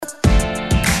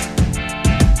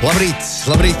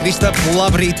Labrīt, Kristap,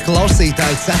 labrīt,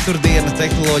 klausītāji, ceturtdiena,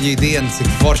 tehnoloģija diena, cik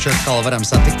forši atkal varam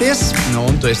satikties,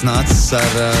 un tu esi nācis ar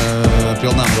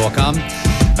pilnām rokām,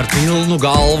 ar pilnu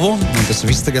galvu, un tas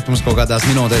viss tagad mums kaut kādās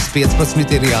minūtēs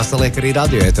 15 ir jāsaliek arī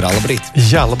radioētrā. Labrīt!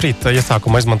 Jā, labrīt!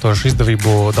 Iesākumā izmantošu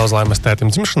izdevību daudz laimes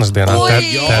tētim dzimšanas dienā.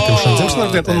 Tētim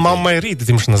dzimšanas dienā un mammai rīta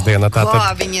dzimšanas dienā.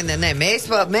 Kā viņi,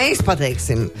 mēs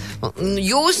pateiksim,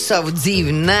 jūs savu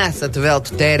dzīvi nesat vēl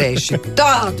tērējuši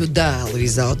tādu dēlu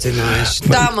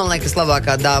izaudzinājuši. Tā, man liekas,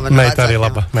 labākā dāvana. Meita arī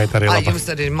laba. Jums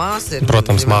arī ir māsa?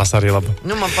 Protams, māsa arī laba.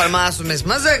 Man par māsu mēs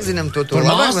mazāk zinām to par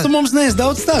labāk. Māsu mums neesi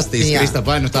daudz stāstījis, Kristap,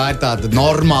 vai nu tā ir tāda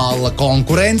normāla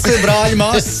konkurence brāļu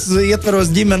māsas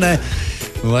ietvaros ģimenē,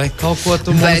 vai kaut ko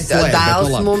tu mums slēp. Bet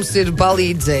dēls mums ir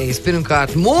palīdzējis.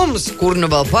 Pirmkārt mums, kur nu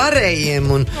vēl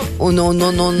pārējiem un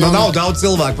nav daudz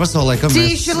cilvēku pasaulē, kam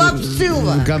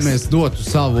mēs dotu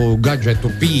savu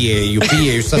gadžetu pieeju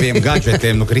saviem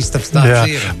gadžetiem. Kristaps tāds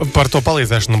ir. Par to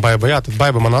palīdzēšanu Baiba. Jā, tad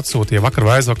Baiba man atsūtīja vakar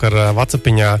vai aizvakar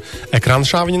WhatsAppiņā ekrāna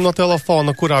šāviņu no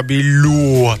telefona, kurā bija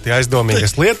ļoti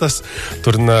aizdomīgas lietas.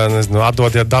 Tur, nezinu,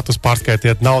 atdodiet datus,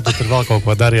 pārskaitiet naudu, tur vēl kaut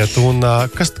ko dariet. Un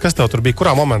kas tev tur bija?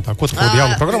 Kurā momentā? Ko tu kaut kādu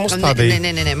programmu uzstādīja?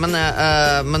 Nē.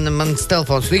 Mans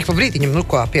telefons ik pa brītiņam,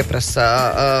 pieprasa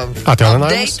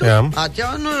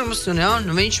atjaunojumus, un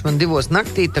viņš man 2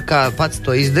 naktī tā kā pats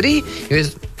to izdarīja, jo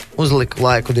es uzliku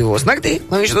laiku 2 naktī,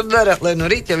 lai viņš to dara, lai no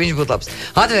rīta, ja viņš būtu labs.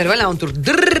 Atvēra vaļā un tur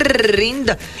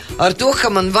rinda ar to,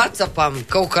 ka man WhatsAppam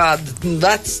kaut kāda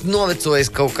vecs novecojis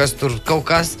kaut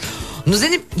kas.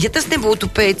 Zini, ja tas nebūtu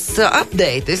pēc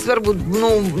update, es varbūt,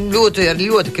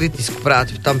 ļoti kritisku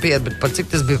prātu tam pieiet, bet par cik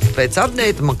tas bija pēc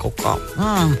update, man kaut kā,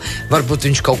 varbūt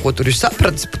viņš kaut ko tur ir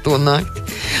sapratis par to nakti.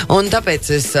 Un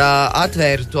tāpēc es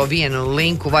atvēru to vienu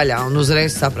linku vaļā un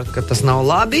uzreiz sapratu, ka tas nav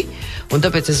labi, un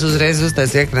tāpēc es uzreiz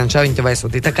uztaisīju ekrānu šā viņa tev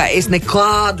aizsūtīja. Tā kā es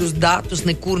nekādus datus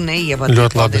nekur neievadu.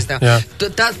 Ļoti labi, jā.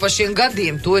 Tā pa šiem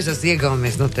gadiem to es esmu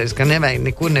iegaumies no tevis, ka nevajag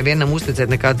nekur nevienam uzticēt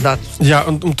nekādus datus. Jā,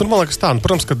 un tur man liekas tā,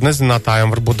 protams, ka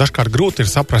nezinātājiem varbūt dažkārt grūti ir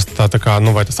saprast,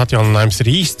 vai tas atjauninājums ir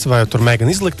īsts, vai tur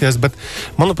mēģina izlikties, bet,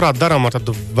 manuprāt, darām ar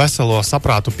tādu veselo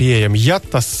saprātu pieejam. Ja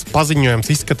tas paziņojums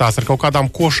izskatās ar kaut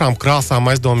kādām košām, krāsām,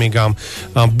 aizdomīgām,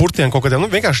 burtiem kaut kādiem,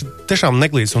 vienkārši tiešām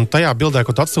neglīts, un tajā bildē,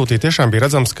 ko tu atsūtīji, tiešām bija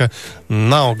redzams, ka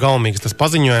nav gaumīgs tas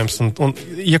paziņojums, un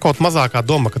ja kaut mazākā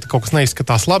doma, ka kaut kas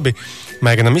neizskatās labi,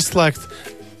 mēģinam izslēgt,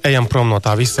 ejam prom no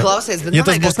tā visa. Klausies, ja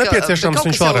tas būs nepieciešams,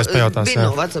 viņš vēlreiz pajautās. Bija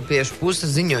no WhatsAppiešu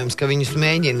puses ziņojums, ka viņus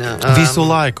mēģina... Visu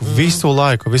laiku.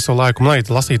 Man arī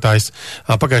lasītājs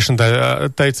pagājušajā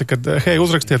nedēļā teica, ka,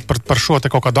 uzrakstiet par šo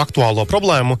te kaut kādu aktuālo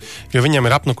problēmu, jo viņiem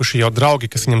ir apnukuši jau draugi,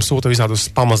 kas viņam sūta visādus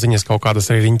pamaziņas kaut kādas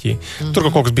arī riņķī.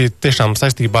 Tur kaut kas bija tiešām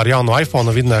saistībā ar jauno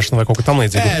iPhone vidināšanu vai kaut kā tam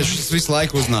līdzīgu. Šis visu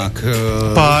laiku uznāk.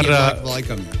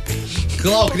 Laikam.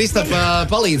 Klau, Kristap,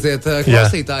 palīdziet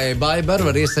klausītājai. Baiba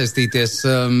var iesaistīties.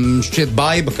 Šķiet,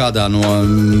 Baiba kādā no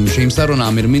šīm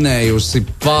sarunām ir minējusi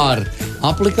par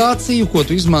aplikāciju, ko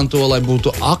tu izmanto, lai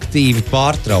būtu aktīvi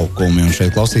pārtraukumi. Un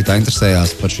šeit klausītāji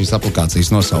interesējās par šīs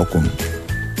aplikācijas nosaukumu.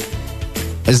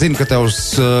 Es zinu, ka tev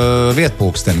uz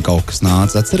vietpulksteni kaut kas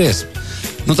nāca, atceries?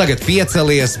 Tagad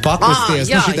piecelies, pakusties.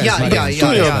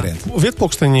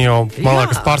 Vietpulksteņi jau, man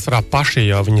liekas, pārsvarā paši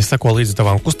jau viņi seko līdz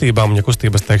tavām kustībām, ja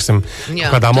kustības, teiksim,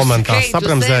 kādā momentā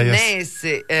sabremzējies. Tu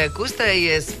neesi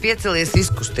kustējies, piecelies,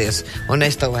 izkusties, un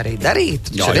es tev arī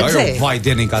darītu. Jā, vai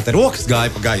dienīgi kā te rokas gāja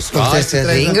pa gaisu.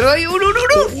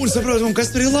 Un saprotu,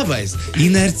 kas tur ir labais.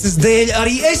 Inerces dēļ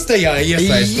arī es tajā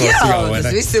iesaistos. Jā,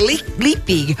 tas viss ir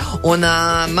lipīgi. Un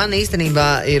man īstenībā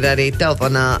ir arī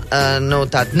telefonā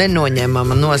tāda nenoņemama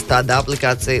nostāda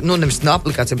aplikācija, nevis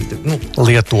aplikācija, bet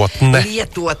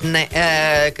lietotne,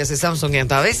 kas ir Samsungiem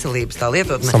tā veselības, tā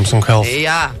lietotne. Samsung Health.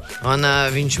 Jā, un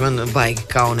viņš man baigi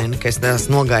kaunina, ka es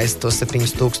neesmu nogājis tos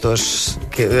 7000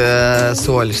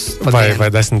 soļus. Vai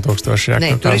 10,000, jā. Nē,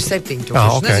 tur ir 7,000.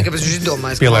 Okay. Nezinu, kāpēc viņš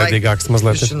izdomājis. Pielaidīgāks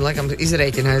mazliet. Viņš laikam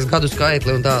izrēķinājis gadu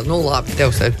skaitli un tā, labi,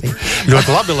 tev 7.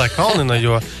 Ļoti labi, lai kaunina,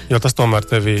 jo tas tomēr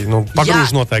tevi,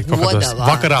 pagrūž noteikti kaut kādos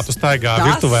vakarā tu staigā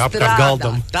virtuvē apkārt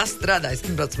galdam. Tas strādā, es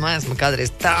brauc mājās, man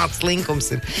kādreiz tāds linkums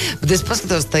ir. Bet es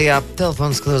paskatos tajā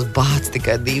telefonu, skatos, bāc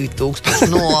tikai 2000,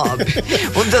 labi.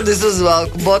 Un tad es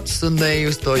uzvelku botus un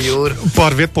neju uz to jūru.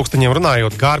 Par vietpulksteņiem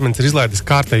runājot, Garmins ir izlaidis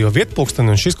kārtējo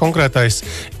vietpulksteni, un šis konkrētais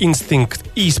Instinct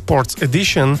eSports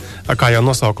Edition, kā jau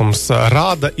nosaukums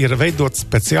rāda, ir veidots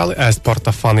speciāli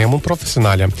e-sporta faniem un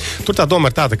profesionāļiem. Tur tā doma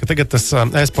ir tāda, ka tagad tas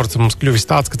e-sports mums kļuvis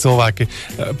tāds, ka cilvēki,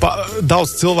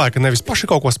 daudz cilvēki nevis paši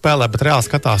kaut ko spēlē, bet reāli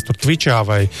skatās tur Twitchā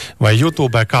vai YouTube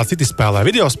YouTube, kā citi spēlē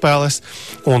video spēles,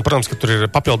 un, protams, ka tur ir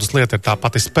papildus lieta, ir tā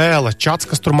pati spēle, čats,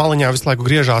 kas tur maliņā visu laiku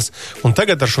griežās, un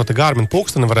tagad ar šo te Garmin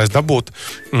pulksteni varēs dabūt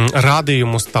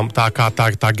rādījumus tam tā kā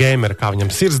tā gamera, kā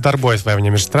viņam sirds darbojas, vai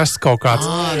viņam ir stress kaut kāds.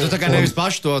 Tu tā kā nevis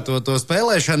paši to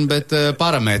spēlēšanu, bet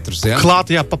parametrus, ja?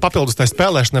 Klāt, jā, papildus tai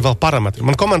spēlēšanai vēl parametri.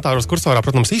 Man komentāros kursorā,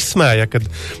 protams, izsmēja, kad,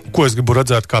 ko es gribu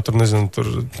redzēt, kā tur, nezinu, tur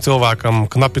cilvēkam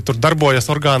knapi tur darbojas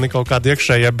orgāni kaut kādi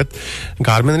iekšējie, bet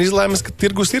Garmin ir izlēmis, ka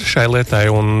tirgus ir šai lietai,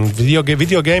 un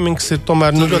video gamings ir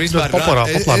tomēr ļoti populāra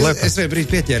lieta. Es vēl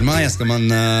brīdi pieķēru mājās, ka man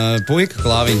puika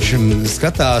klāviņš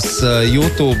skatās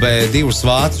YouTube divus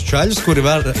vācu čaļus, kuri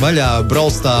vaļā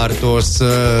Brawl Star tos...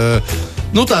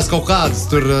 tās kaut kādas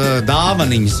tur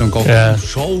dāvaniņas un kaut kāds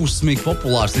šausmīgi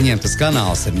populārs. Viņiem tas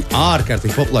kanāls ir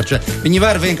ārkārtīgi populārs. Viņi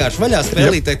var vienkārši vaļā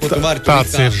spēlītē, ko tu vari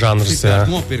tāds ir žanrs,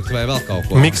 nopirkt vai vēl kaut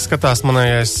ko. Miks skatās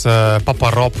manējais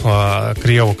Paparop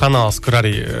Krievu kanāls, kur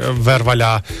arī ver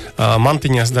vaļā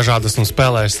mantiņas dažādas un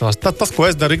spēlējas savas. Tas, ko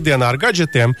es daru ikdienā ar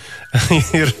gadžetiem,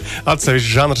 ir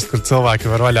atsevišķi žanrs, kur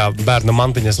cilvēki ver vaļā bērna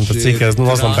mantiņas un tad cīkēs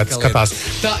nozlampēt skatās.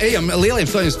 Tā, ejam lieliem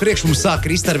soļiem priekš, mums sāk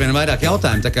krist ar vien vairāk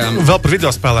jautājumu. Tā kā... Vēl par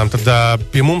videospēlēm, tad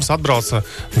pie mums atbrauca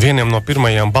vieniem no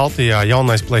pirmajiem Baltijā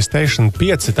jaunais PlayStation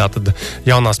 5, tātad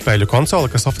jaunā spēļu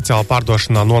konsole, kas oficiāli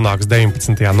pārdošanā nonāks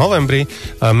 19. novembrī.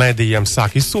 Mēdījiem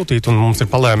sāk izsūtīt, un mums ir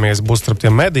palēmies būs starp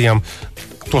tiem mēdījiem.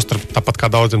 Tostarp tāpat kā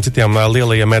daudziem citiem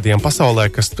lielajiem mēdījiem pasaulē,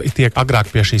 kas tiek agrāk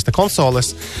pie šīs te konsoles,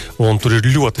 un tur ir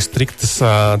ļoti striktas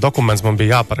dokuments, man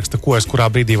bija jāparaksta, ko es kurā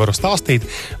brīdī varu stāstīt,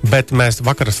 bet mēs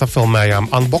vakar safilmējām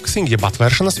unboxing, jeb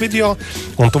atvēršanas video,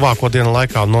 un tuvāko dienu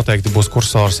laikā noteikti būs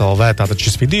kursors LV, tātad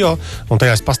šis video, un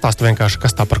tajā es pastāstu vienkārši,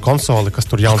 kas tā par konsoli, kas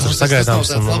tur jauns ir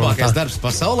sagaidāms. Tas nav tāds labākais darbs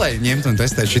pasaulē, ņemt un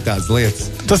testēt šitādas lietas.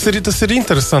 Tas ir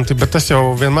interesanti, bet es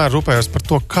jau vienmēr rūpējos par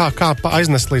to, kā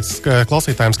aiznest līdz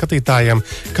klausītājiem, skatītājiem,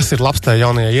 kas ir labs tajā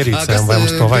jaunajā ierīcēm, vai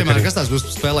mums to vajag arī. Kas tās būs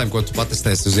spēlēm, ko tu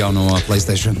patestēsi uz jauno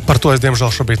PlayStation? Par to es,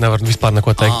 diemžēl, šobrīd nevaru vispār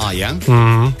neko teikt. Jā?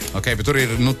 Ok, bet tur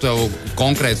ir, tev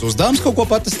konkrēts uzdevums kaut ko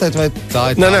patestēt, vai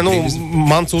tā ir tā? Nē,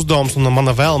 mans uzdevums un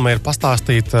mana vēlme ir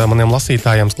pastāstīt maniem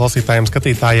lasītājiem, klausītājiem,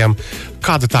 skatītājiem,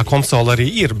 kāda tā konsola arī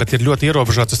ir, bet ir ļoti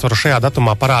ierobežots. Es varu šajā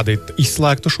datumā parādīt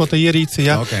izslēgtu šo te ierīci,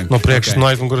 no priekšas, no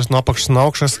aizmugures, no apakšas, no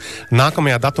augšas.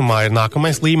 Nākamajā datumā ir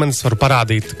nākamais līmenis, varu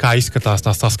parādīt, kā izskatās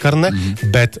tā saskarne,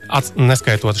 bet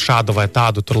neskaitot šādu vai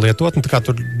tādu tur lietotni, tā kā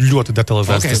tur ļoti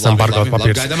detalizēts tas embargo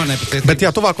papīrs. Bet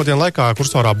tuvāko dienu laikā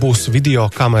kursorā būs video,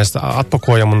 kā mēs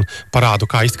atpakojam un parādu,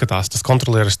 kā izskatās tas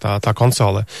kontrolieris, tā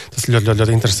konsole. Tas ir ļoti,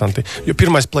 ļoti interesanti. Jo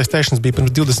pirmais PlayStation bija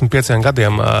pirms 25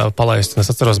 gadiem palaists, un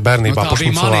es atceros bērnībā. Tā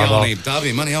bija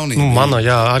mana jaunība. Mana,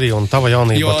 arī, un tava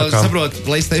jaunība. Jo, saprot,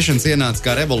 PlayStation ienāca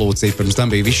kā revolūcija, pirms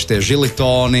tam bija visi tie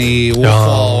žilitoni,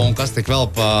 UFO, un kas tik vēl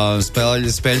pa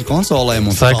spēļu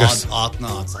konsolēm, un Segas.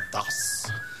 Atnāca tas.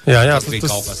 Tas bija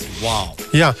kaut kas, wow.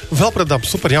 Jā, vēl par tādām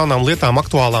super jaunām lietām,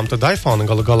 aktuālām, tad iPhone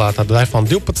galā, tad iPhone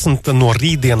 12 no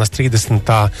rītdienas 30.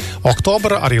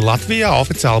 oktobra arī Latvijā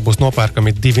oficiāli būs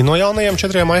nopērkami 2 no jaunajiem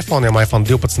 4 iPhoneiem, iPhone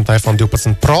 12, iPhone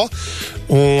 12 Pro,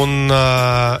 un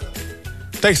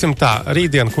teiksim tā,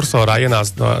 rītdien kursorā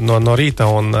ienāc no rīta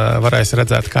un varēs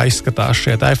redzēt, kā izskatās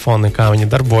šie iPhone, kā viņi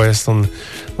darbojas un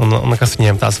kas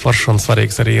viņiem tās foršas un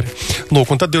svarīgas arī ir.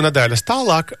 Lūk, un tad 2 nedēļas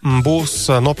tālāk būs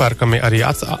nopērkami arī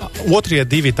otrie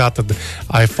 2, tātad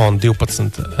iPhone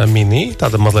 12 mini,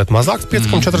 tāda mazliet mazāks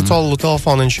 5,4 colu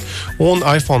telefoniņš, un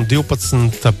iPhone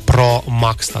 12 Pro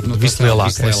Max, tāda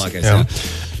vislielākais.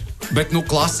 Bet,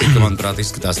 klasika, manuprāt,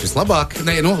 izskatās vislabāk.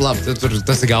 Nē, labi,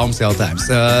 tas ir gaumas jautājums.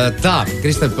 Tā,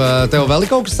 Kristap, tev vēl ir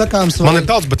kaut kas sakāms? Man ir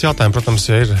daudz, bet jautājumi, protams,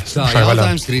 ja ir šai vaļā.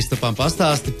 Jautājums Kristapam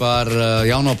pastāsti par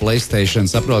jauno PlayStation.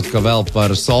 Saprotu, ka vēl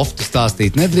par softu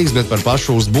stāstīt nedrīkst, bet par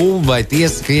pašu uzbūvu, vai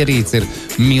tiesa, ka ierīce ir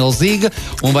milzīga,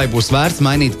 un vai būs vērts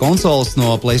mainīt konsoles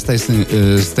no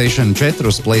PlayStation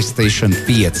 4 uz PlayStation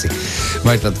 5?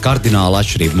 Vai tad kardināla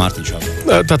atšķirība, Mārtiņš?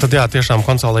 Tātad, tiešām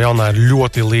konsole jaunā ir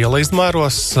ļoti liela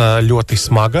izmēros, ļoti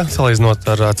smaga, salīdzinot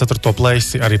ar 4.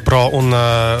 Place, arī Pro, un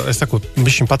es saku,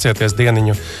 bišķiņ pacieties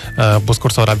dieniņu, būs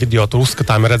kursorā video, tu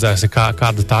uzskatām redzēsi,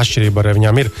 kāda tā atšķirība arī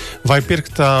viņām ir. Vai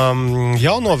pirkt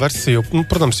jauno versiju,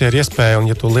 protams, ja ir iespēja,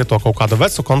 un ja tu lieto kaut kādu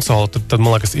vecu konsoli, tad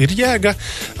man liekas, ir jēga,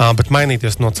 bet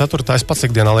mainīties no 4. Es pats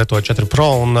ikdienā lietoju 4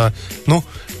 Pro, un,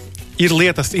 ir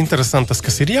lietas interesantas,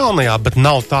 kas ir jaunajā, bet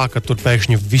nav tā, ka tur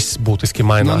pēkšņi viss būtiski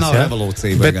mainās. Nav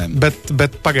revolūcija.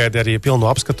 Bet pagaidi arī pilnu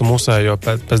apskatu mūsējo,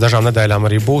 pēc dažām nedēļām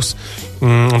arī būs,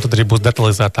 un tad arī būs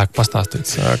detalizētāk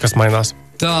pastāstīts, kas mainās.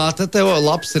 Tā, tad tev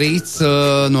labs rīts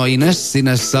no Ines.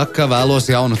 Ines saka, vēlos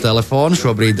jaunu telefonu.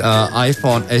 Šobrīd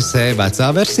iPhone SE vecā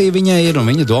versija viņai ir, un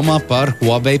viņa domā par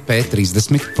Huawei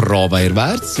P30 Pro. Vai ir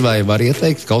vērts, vai var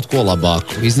ieteikt kaut ko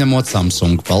labāku, izņemot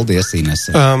Samsung? Paldies, Ines.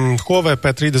 Huawei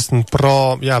P30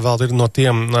 Pro, jā, vēl ir no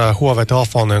tiem Huawei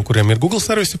telefoniem, kuriem ir Google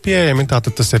servisi pieejami.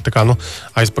 Tātad tas ir tā kā,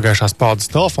 aizpagājušās paudzes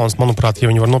telefons. Manuprāt,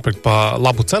 ja viņi var nopirkt pa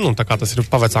labu cenu, un tā kā tas ir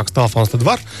pavecāks telefons, tad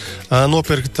var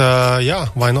nopirkt, jā,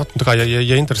 vai not. Tā kā,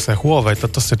 ja interesē Huawei,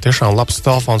 tad tas ir tiešām labs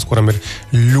telefons, kuram ir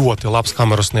ļoti labs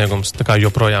kameru sniegums, tā kā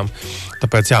joprojām.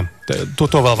 Tāpēc, jā, to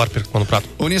vēl var pirkt, manuprāt.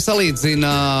 Un, ja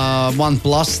salīdzina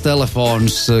OnePlus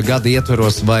telefons gada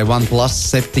ietveros, vai OnePlus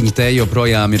 7T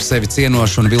joprojām ir sevi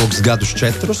cienoši un vilks gadus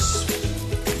 4?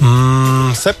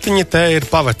 7T ir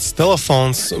pavecs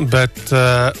telefons, bet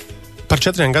par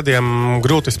 4 gadiem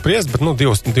grūti spriest, bet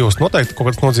divus noteikti kaut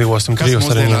kāds nodzīvosim. Kas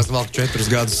mūsdienās valk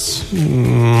 4 gadus?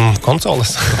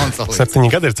 Konsoles. 7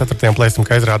 gadi ir 4. plēsim,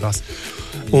 kā izrādās.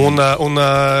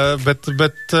 Bet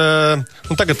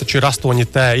tagad taču ir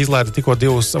 8T, izlaida tikko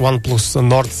 2 OnePlus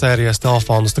Nord sērijas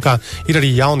telefonus. Tā kā ir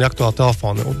arī jauni aktuāli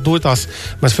telefoni. Tās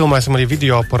mēs filmēsim arī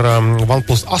video par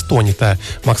OnePlus 8T,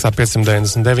 maksā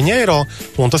 599 eiro,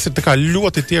 un tas ir tā kā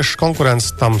ļoti tieši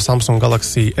konkurence tam Samsung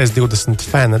Galaxy S20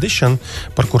 Fan Edition,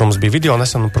 par kuru mums bija video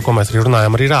nesen, un par ko mēs arī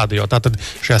runājam arī rādio. Tātad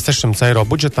šajā 600 eiro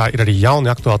budžetā ir arī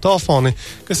jauni aktuāli telefoni,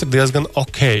 kas ir diezgan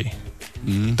ok.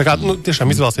 Tā kā,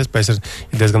 tiešām izvēles iespējas ir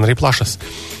diezgan arī plašas.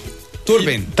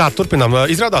 Turpinām.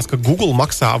 Izrādās, ka Google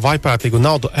maksā vaiprātīgu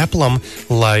naudu Apple'am,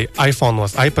 lai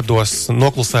iPhone'os, iPad'os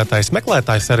noklusētais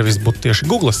meklētājs servis būtu tieši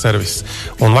Google servis.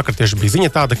 Un vakar tieši bija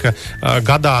ziņa tāda, ka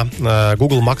gadā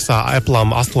Google maksā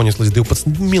Apple'am 8 līdz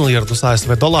 12 miljardus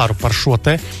ASV dolāru par šo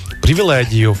te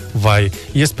privilēģiju vai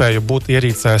iespēju būt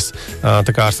ierīcēs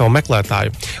tā kā ar savu meklētāju.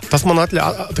 Tas man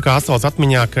atsauc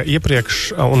atmiņā, ka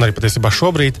iepriekš, un arī patiesībā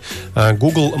šobrīd,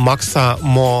 Google maksā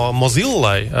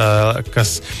Mozillai,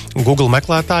 kas Google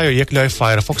meklētāju iekļauj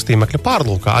Firefox tīmekļa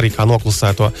pārlūkā, arī kā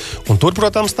noklusēto. Un tur,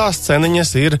 protams, tās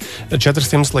ceniņas ir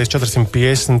 400 līdz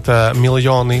 450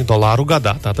 miljoni dolāru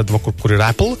gadā. Tātad, kur ir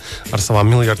Apple ar savām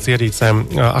miljardas ierīcēm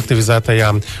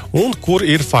aktivizētajām, un kur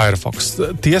ir Firefox.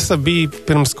 Tiesa bija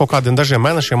pirms kaut kādiem dažiem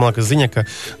mēnešiem, man liekas, ziņa, ka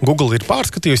Google ir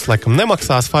pārskatījusi, laikam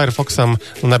nemaksās Firefoxam,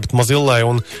 nebet Mozillai,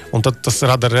 un tad tas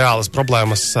rada reālas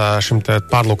problēmas šim te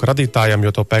pārlūka radītājam,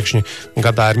 jo to pēkšņi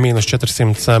gadā ir mīnus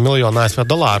 400 miljonu ASV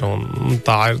dolāru, un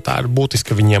tā ir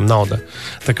būtiska viņiem nauda.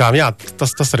 Tā kā, jā,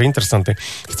 tas ir interesanti.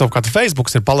 Savukārt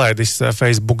Facebooks ir palaidis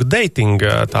Facebook dating,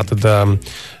 tātad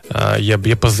jeb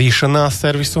iepazīšanās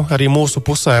servisu arī mūsu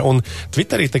pusē, un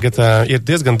Twitterī tagad ir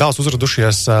diezgan daudz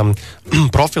uzradušies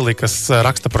profili, kas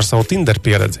raksta par savu Tinder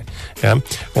pieredzi. Ja?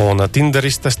 Un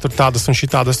Tinderistes tur tādas un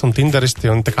šitādas un Tinderisti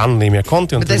un tā kā anonīmie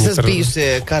konti. Bet es esmu bijusi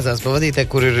kazās pavadītāji,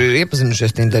 kur ir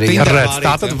iepazinušies Tinderī.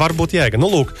 Tā tad var būt jēga.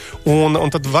 Lūk,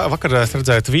 un tad vakar es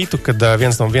redzēju tvītu, kad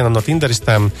viena no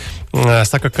Tinderistēm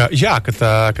saka, ka jā, ka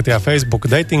tajā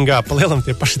Facebook datingā palielam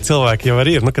tie paši cilvēki jau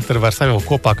arī ir, ka tur var savilkt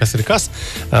kopā, kas ir kas,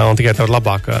 un tikai tā var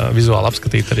labāk vizuāli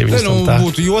apskatīt arī viņas.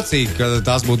 Būtu jocīgi, ka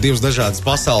tās būtu divas dažādas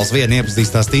pasaules. Viena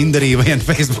iepazīstās Tinderī, viena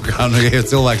Facebookā. Ja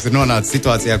cilvēks ir nonācis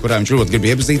situācijā, kurā viņš ļoti grib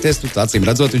iepazīties, tad acīm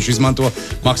redzot, viņš izmanto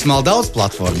maksimāli daudz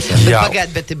platformas.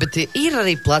 Bet ir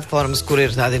arī platformas, kur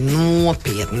ir tādi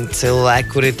nopietni cilvēki,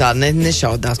 kuri tā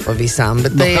nešaudās pa visām.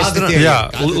 Bet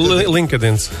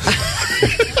LinkedIn.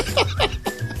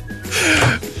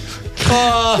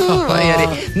 Vai arī.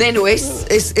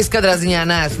 Es katrā ziņā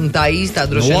neesmu tā īstā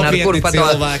droši vien, ar kuru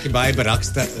padomāt. Cilvēki Baiba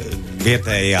raksta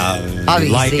vietējā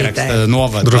laikraksta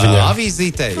novada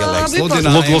avīzītē, ieliek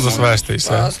sludinājumu. Lūdzas vēstīs.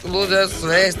 Lūdzas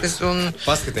vēstīs un...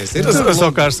 Paskaties,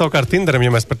 savukārt Tinderam,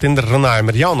 ja mēs par Tinderu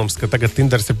runājam, ir jaunums, ka tagad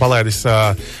Tinders ir palaidis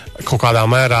kaut kādā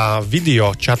mērā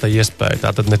video čata iespēju.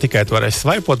 Tātad ne tikai tu varēsi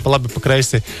svaipot pa labi, pa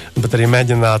kreisi, bet arī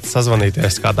mēģināt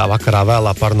sazvanīties kādā vakarā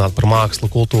vēlā, parunāt par mākslu,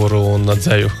 kultūru un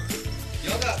dzeju.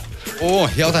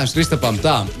 Jautājums Kristapam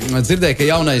tā. Dzirdēju, ka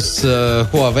jaunais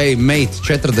Huawei Mate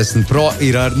 40 Pro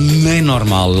ir ar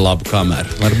nenormāli labu kameru.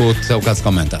 Varbūt tev kāds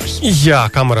komentārs. Jā,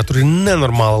 kamera tur ir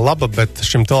nenormāli laba, bet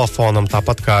šim telefonam,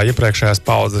 tāpat kā iepriekšējās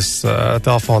paudzes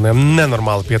telefoniem,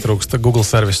 nenormāli pietrūkst Google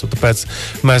servisu. Tāpēc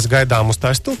mēs gaidām uz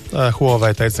testu.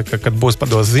 Huawei teica, ka kad būs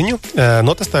pados ziņu,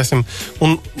 notestēsim.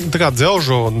 Un tā kā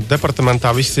dzelžu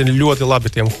departamentā viss ir ļoti labi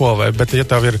tiem Huawei, bet ja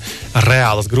tev ir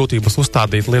reālas grūtības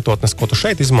uzstādīt lietotnes, ko tu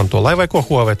šeit izmanto, lai vai ko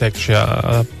Huawei teiktu šajā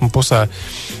pusē,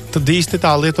 tad īsti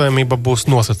tā lietojamība būs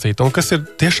nosacīta. Un kas ir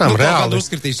tiešām reāli... Kādu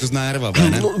uzskatīs uz nerva, vai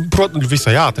ne?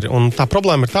 Visai ātri. Un tā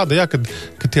problēma ir tāda,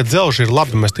 ka tie dzelži ir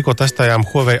labi. Mēs tikko testējām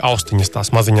Huawei austiņas,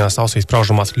 tās maziņās ausīs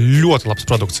praužamās. Ļoti labs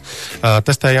produkts.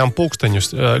 Testējām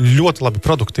pulksteņus. Ļoti labi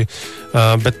produkti.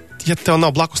 Bet, ja tev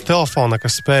nav blakus telefona,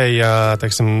 kas spēja,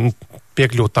 teiksim,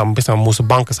 piekļūt tam visām mūsu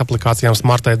bankas aplikācijām,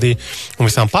 Smart ID un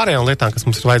visām pārējām lietām, kas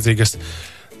mums ir vajadzīgas,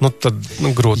 tad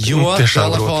grūti. Jo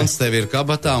telefons tev ir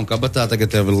kabatā, un kabatā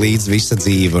tagad tev ir līdz visa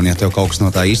dzīve, un ja tev kaut kas no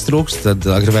tā iztrūks, tad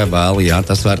agri vai vēl,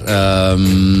 tas var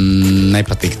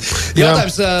nepatikt.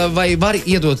 Jautājums, vai var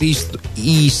iedot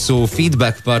īsu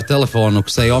feedback par telefonu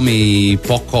Xiaomi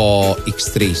Poco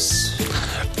X3?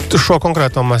 Šo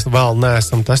konkrēto mēs vēl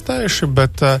neesam testējuši,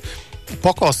 bet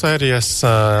Poco sērijas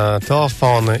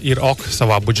telefoni ir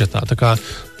savā budžetā. Tā kā,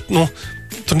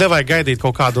 tur nevajag gaidīt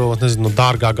kaut kādu,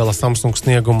 dārgā gala Samsung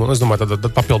sniegumu, es domāju,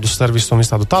 tad papildus servisu un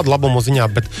tādu labumu ziņā,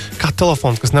 bet kā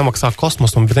telefons, kas nemaksā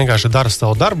kosmosu, bet vienkārši dara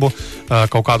savu darbu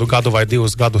kaut kādu gadu vai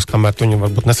 2 gadus, kamēr tu viņu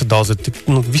varbūt nesadalzi,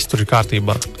 viss tur ir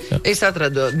kārtībā. Jā. Es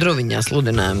atradu druviņā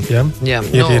sludinājumu. Jā.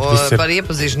 Par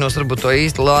iepazīšanos varbūt to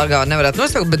īsti lāgā nevarētu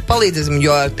nosaukt, bet palīdzēsim,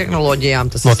 jo ar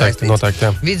tehnoloģijām tas noteikti, ir saistīts. Noteikti,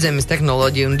 jā. Vidzemes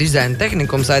tehnoloģiju un dizaina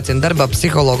tehnikums aicina darbā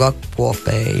psihologu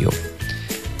apkopēju.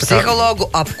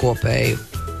 Psihologu apkopēju.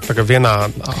 Tagad vienā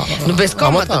bez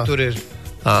komata tur ir.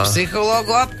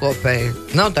 Psihologu apkopēju.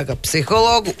 Nav tā kā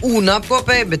psihologu un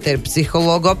apkopēju, bet ir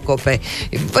psihologu apkopēju.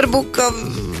 Varbūt, ka...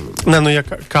 ja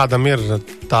kādam ir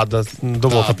tāda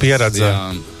dubulta pieredze.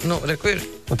 Reku ir.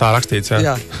 Tā rakstīts,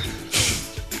 jā.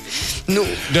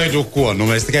 Ko?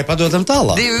 Mēs tikai padodam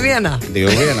tālāk. 2-1.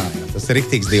 Tas ir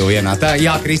riktīgs 2-1. Tā,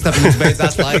 jā, Kristap, mums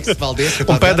beidzās laiks. Paldies.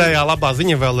 Un pēdējā labā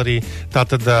ziņa vēl arī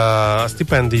tātad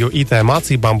stipendiju IT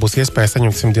mācībām būs iespēja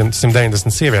saņemt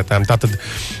 190 sievietēm. Tātad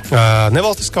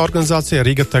nevalstiskā organizācija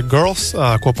Riga Tech Girls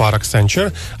kopā ar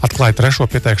Accenture atklāja 3.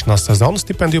 pieteikšanās sezonu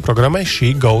stipendiju programmai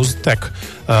She Goes Tech.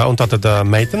 Un tātad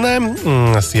meitenēm,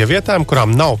 sievietēm,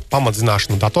 kurām nav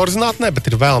pamatzināšanu datorzinātnē,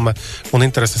 bet ir vēlme un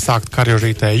interese sākt karjeru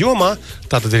IT jomā,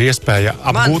 tātad ir iespēja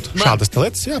apgūt šādas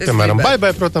lietas. Jā, piemēram,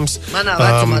 Baibai, protams. Manā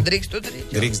vecumā drīkst tu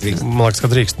darīt? Drīkst. Man liekas, ka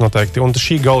drīkst noteikti. Un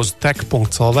šī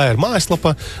goestech.lv ir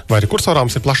mājaslapa, vai arī kursorā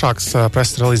mums ir plašāks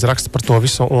preses relīze raksts par to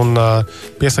visu, un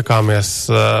piesakāmies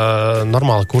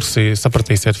normāli kursi,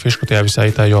 sapratīsiet fišku tajā visā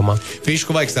IT jomā.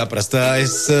 Fišku vajag saprast.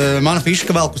 Mana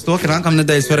fiška velk uz to, ka nākamā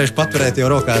nedēļas varēšu paturēt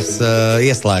jau rokās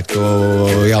ieslēgtu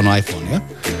jaunu iPhone, ja?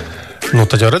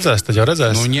 Tad jau redzēs.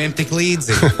 Ņem tik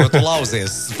līdzi, ko tu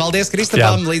lauzies. Paldies,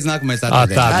 Kristapam, līdz nākamais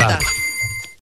atvedē. Tā.